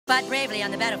Fought bravely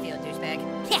on the battlefield,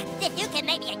 douchebag. Yeah, if you can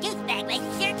make me a douchebag, like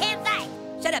you sure can fight.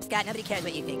 Shut up, Scott. Nobody cares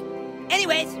what you think.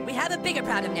 Anyways, we have a bigger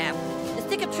problem now. The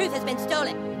Stick of Truth has been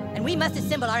stolen, and we must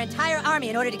assemble our entire army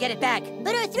in order to get it back.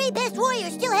 But our 3 best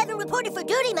warriors still haven't reported for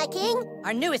duty, my king.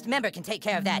 Our newest member can take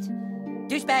care of that.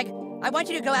 Douchebag, I want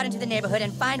you to go out into the neighborhood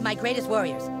and find my greatest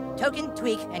warriors, Token,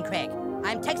 Tweak, and Craig.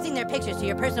 I'm texting their pictures to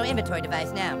your personal inventory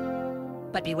device now.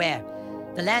 But beware.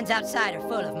 The lands outside are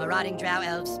full of marauding drow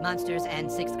elves, monsters, and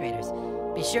 6th graders.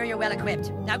 Be sure you're well equipped.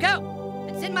 Now go!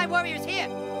 And send my warriors here!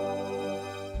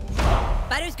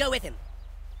 Fighters, go with him.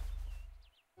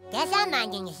 Guess I'm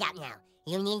minding the shop now.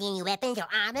 You need any weapons or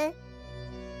armor?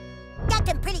 Got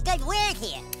some pretty good wares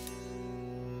here.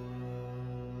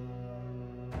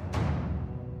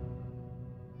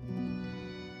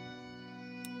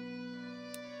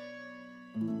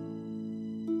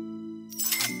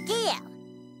 Deal.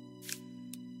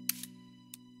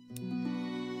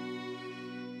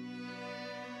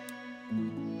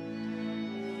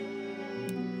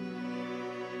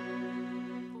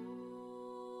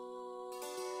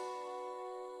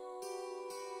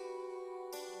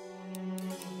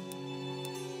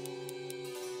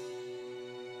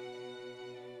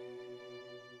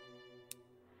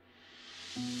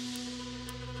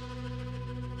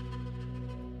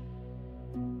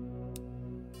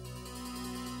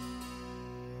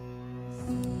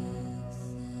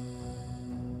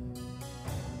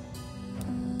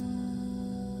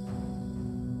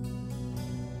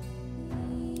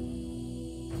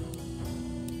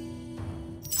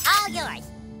 All yours.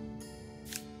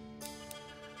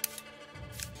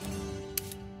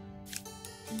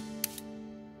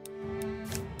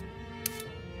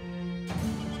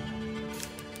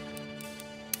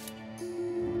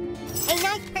 A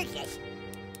nice purchase.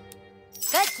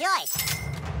 Good choice.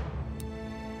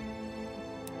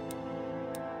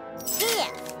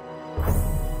 Here.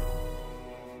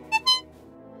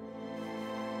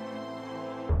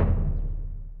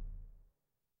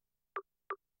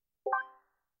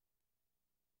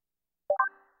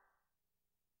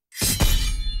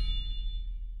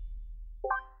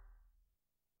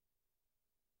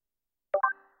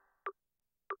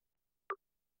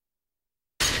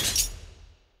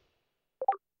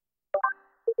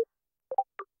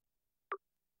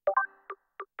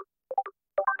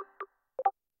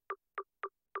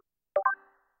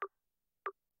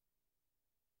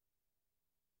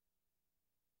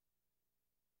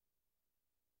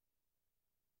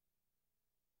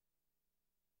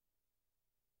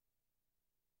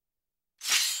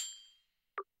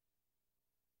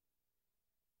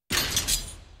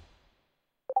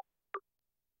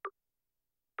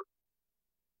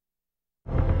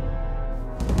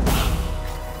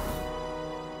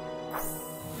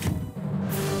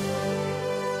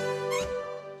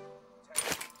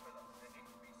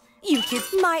 You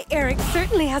kids, my Eric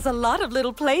certainly has a lot of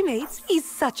little playmates. He's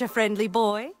such a friendly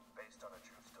boy.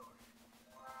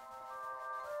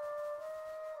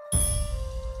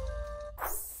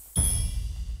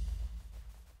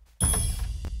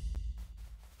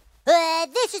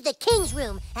 This is the king's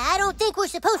room. I don't think we're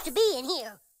supposed to be in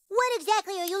here. What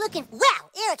exactly are you looking for? Wow,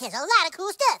 Eric has a lot of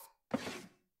cool stuff.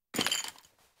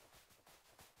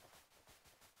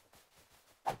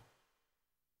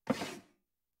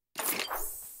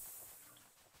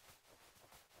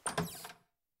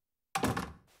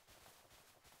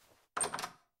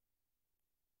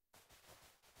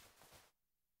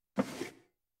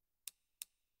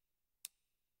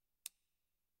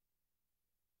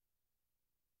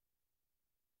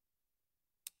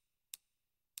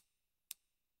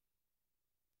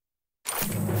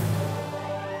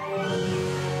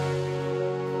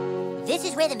 This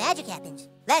is where the magic happens.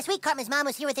 Last week, Cartman's mom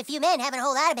was here with a few men having a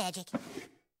whole lot of magic.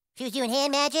 She was doing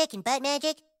hand magic and butt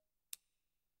magic.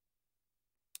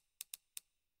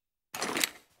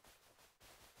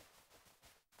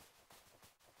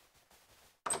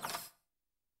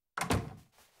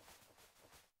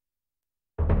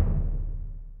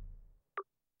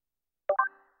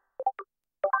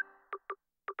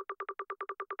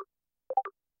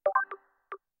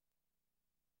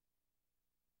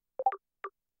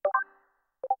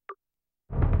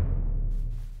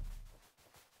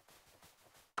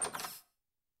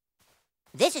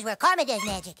 This is where Cartman does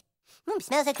magic.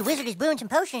 Smells like the wizard is brewing some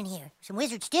potion in here. Some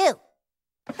wizard stew.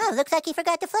 Oh, looks like he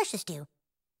forgot to flush the stew.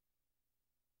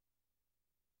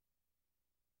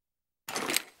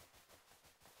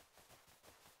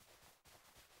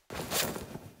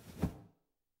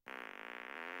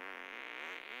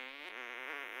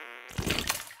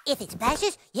 If it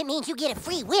splashes, it means you get a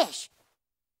free wish.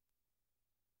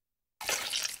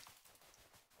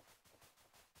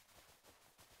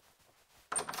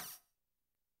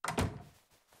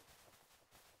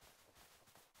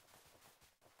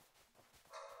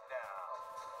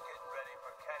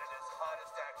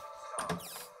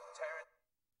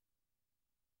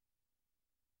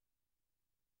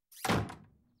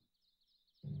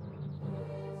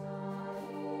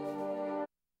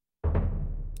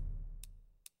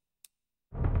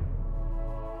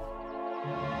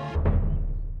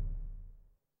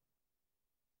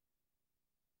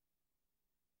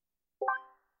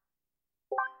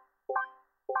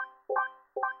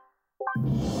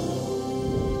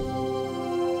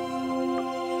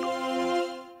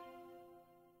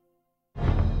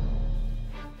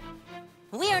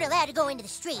 We aren't allowed to go into the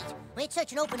street. When it's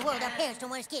such an open world, our parents don't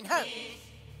want us getting hurt.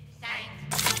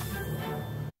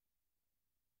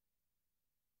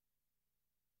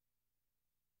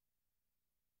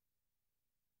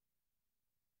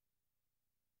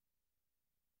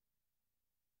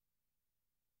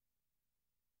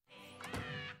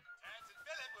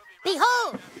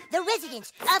 Behold, the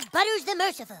residence of Butters the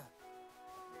Merciful.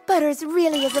 Butters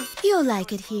really doesn't feel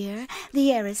like it here.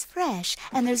 The air is fresh,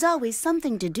 and there's always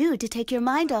something to do to take your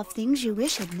mind off things you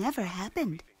wish had never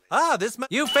happened. Ah,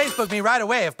 you Facebook me right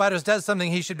away if Butters does something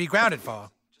he should be grounded for.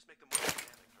 Just make them more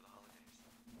dynamic for the holidays.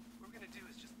 What we're gonna do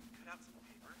is just cut out some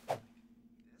paper, like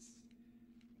this.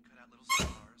 Cut out little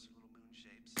stars or little moon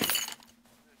shapes.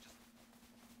 We're gonna just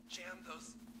jam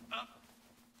those up.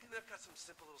 And I've got some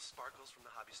simple little sparkles from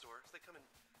the hobby store. They come in a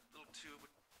little tube.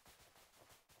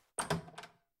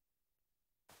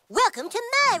 Welcome to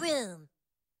my room.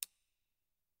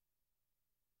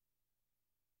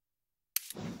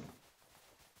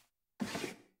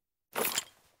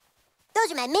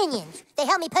 Those are my minions. They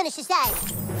help me punish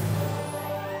society.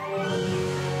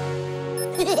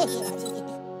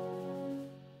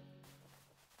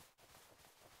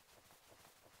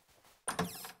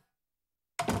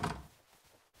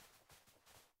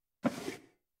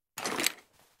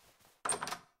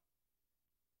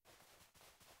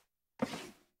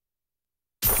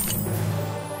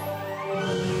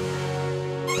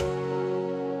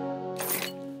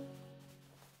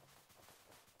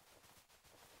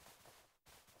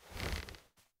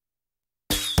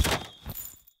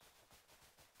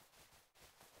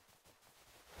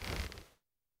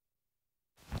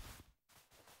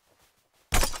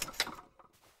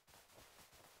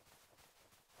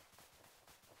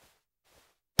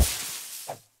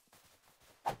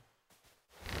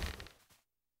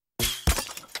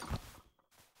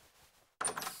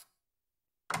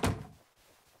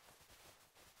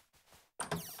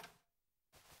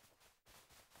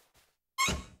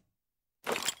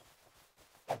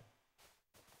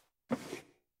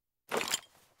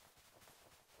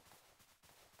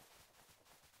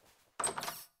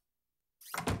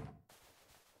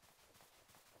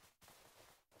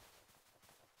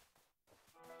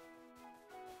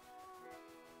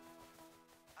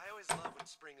 I always love when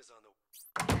spring is on the...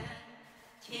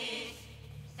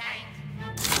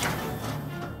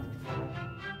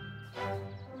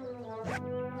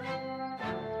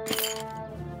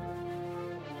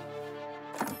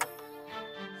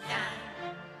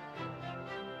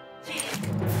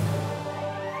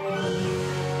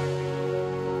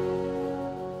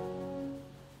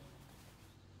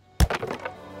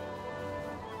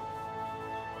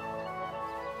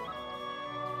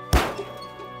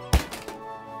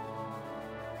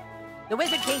 The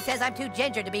Wizard King says I'm too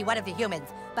ginger to be one of the humans,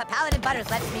 but Paladin Butters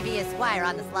lets me be his squire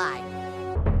on the sly.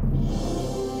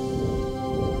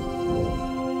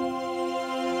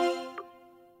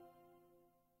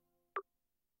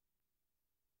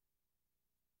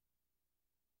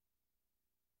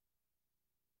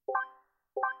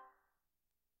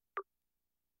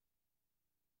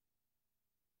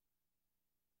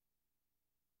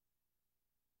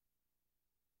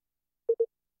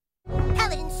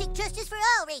 Paladins seek justice for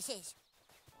all races.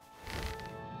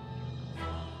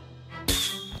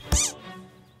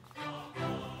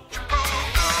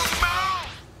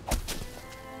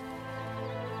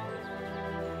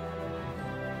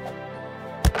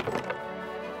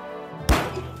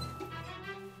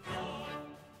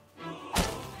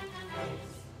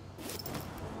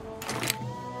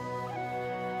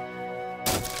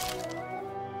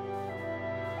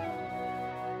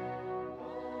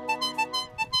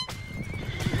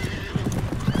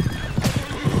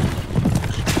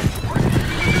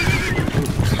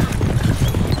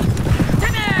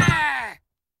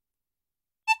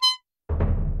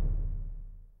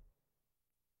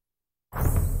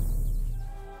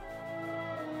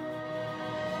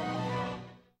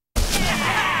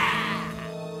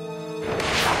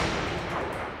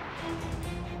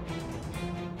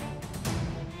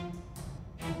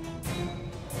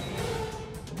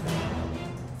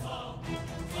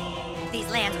 These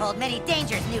lands hold many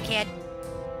dangers, new kid.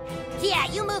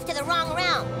 Yeah, you moved to the wrong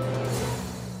realm.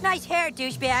 Nice hair,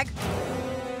 douchebag.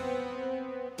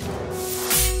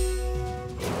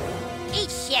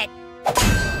 Eat shit.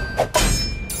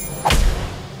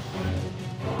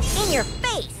 In your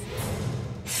face.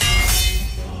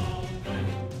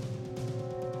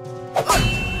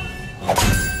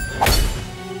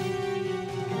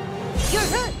 You're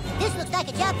hurt. This looks like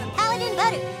a job for Paladin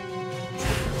Butters.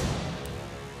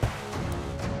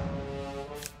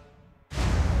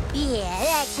 Yeah,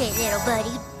 that's it, little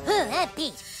buddy. I'm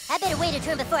beat. I better wait a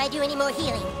turn before I do any more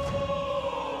healing.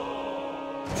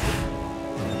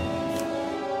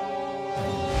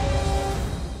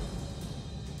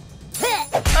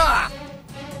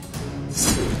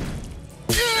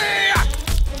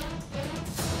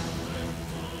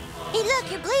 Hey, look,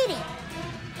 you're bleeding.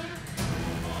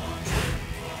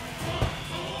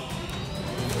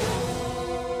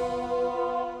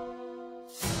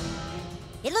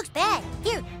 It looks bad.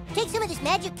 Here, take some of this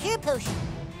magic cure potion.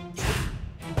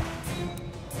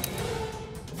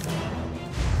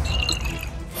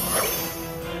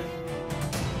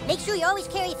 Make sure you always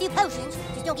carry a few potions.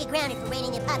 Just don't get grounded for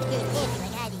raiding the apothecary's pantry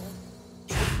like I did.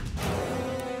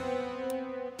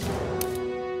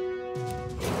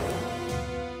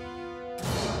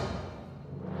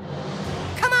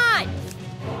 Come on!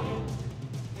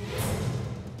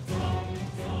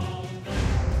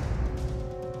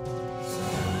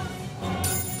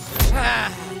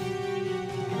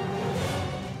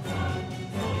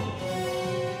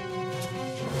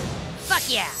 Fuck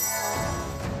yeah!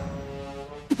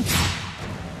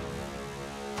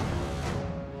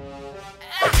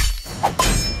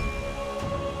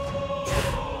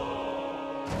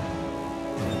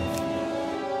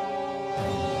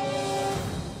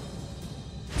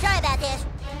 Sorry about this.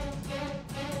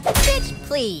 Bitch,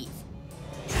 please.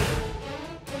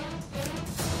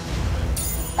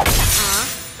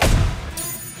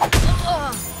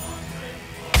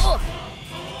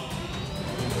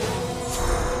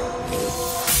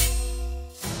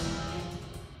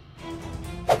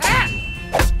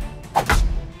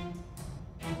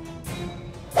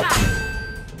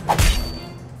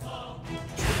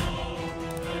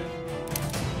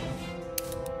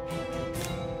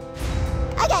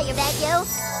 I got your back, yo.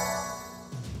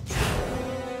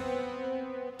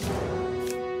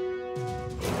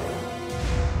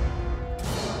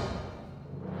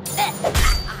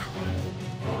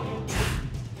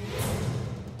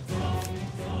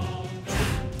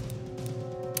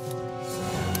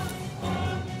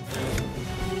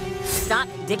 Stop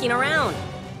dicking around.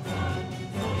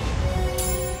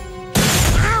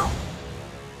 Ow!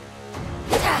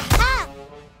 Ah!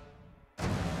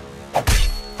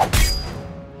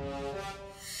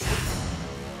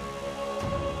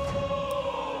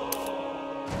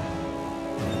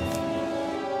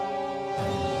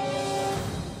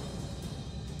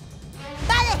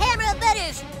 By the hammer of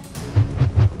Butters!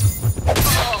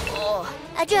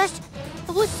 I just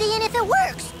was seeing if it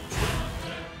works.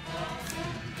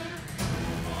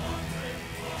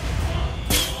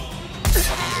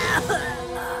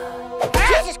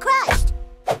 Jesus Christ!